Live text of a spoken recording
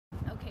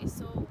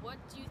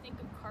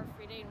Car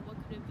Free Day and what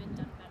could have been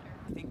done better?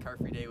 I think Car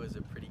Free Day was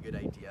a pretty good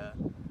idea.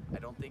 I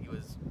don't think it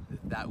was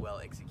that well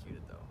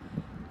executed though.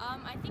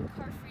 I think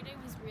Car Free Day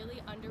was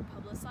really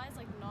under-publicized,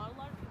 like not a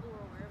lot of people were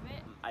aware of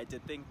it. I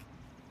did think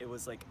it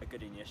was like a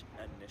good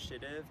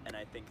initiative, and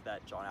I think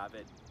that John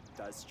Abbott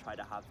does try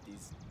to have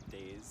these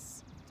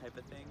days type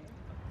of thing.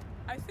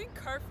 I think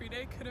Car Free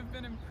Day could have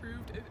been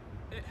improved if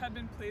it had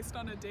been placed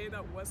on a day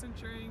that wasn't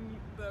during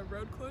the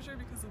road closure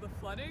because of the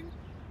flooding,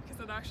 because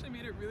it actually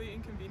made it really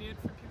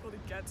inconvenient for people to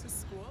get to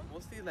school.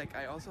 Mostly, like,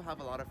 I also have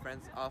a lot of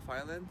friends off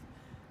island,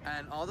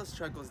 and all the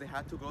struggles they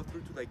had to go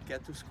through to like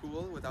get to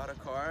school without a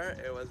car,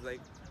 it was like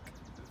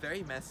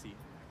very messy.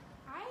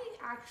 I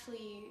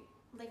actually,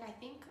 like, I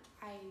think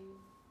I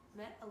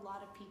met a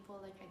lot of people,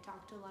 like I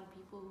talked to a lot of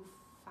people who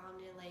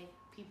found it, like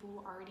people who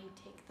already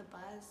take the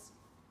bus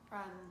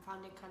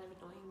found it kind of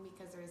annoying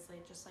because there's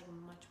like just like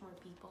much more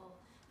people.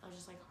 It was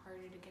just like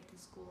harder to get to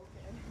school.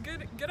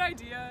 Good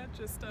idea,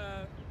 just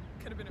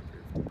could have been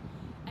improved.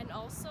 And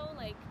also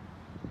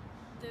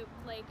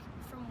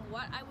from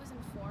what I was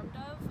informed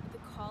of, the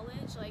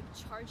college like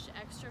charged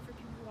extra for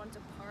people who wanted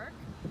to park,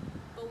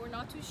 but we're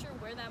not too sure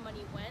where that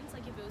money went,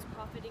 like if it was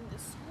profiting the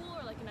school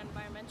or like an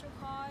environmental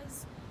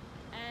cause.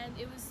 And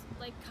it was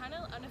like kind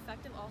of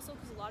ineffective also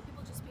because a lot of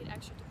people just paid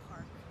extra to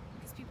park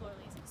because people are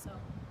lazy, so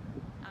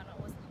I don't know,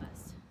 it wasn't the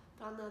best.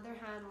 But on the other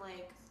hand,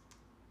 like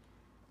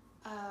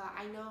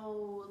I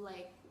know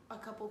like a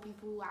couple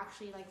people who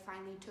actually like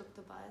finally took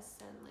the bus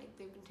and like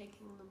they've been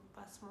taking the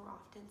bus more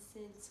often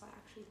since, so I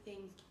actually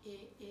think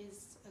it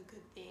is a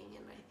good thing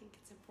and I think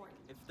it's important.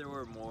 If there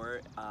were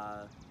more,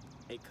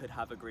 it could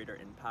have a greater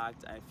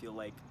impact. I feel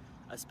like,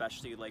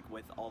 especially like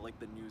with all like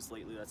the news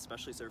lately that's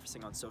especially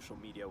surfacing on social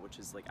media, which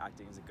is like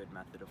acting as a good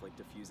method of like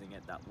diffusing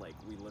it, that like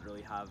we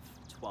literally have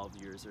 12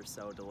 years or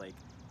so to like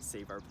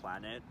save our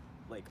planet.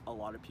 Like a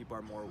lot of people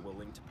are more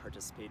willing to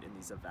participate in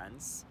these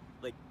events.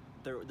 Like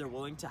they're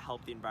willing to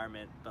help the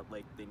environment, but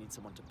like they need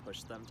someone to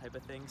push them type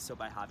of thing. So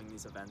by having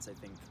these events, I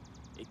think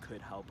it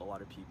could help a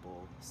lot of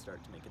people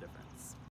start to make a difference.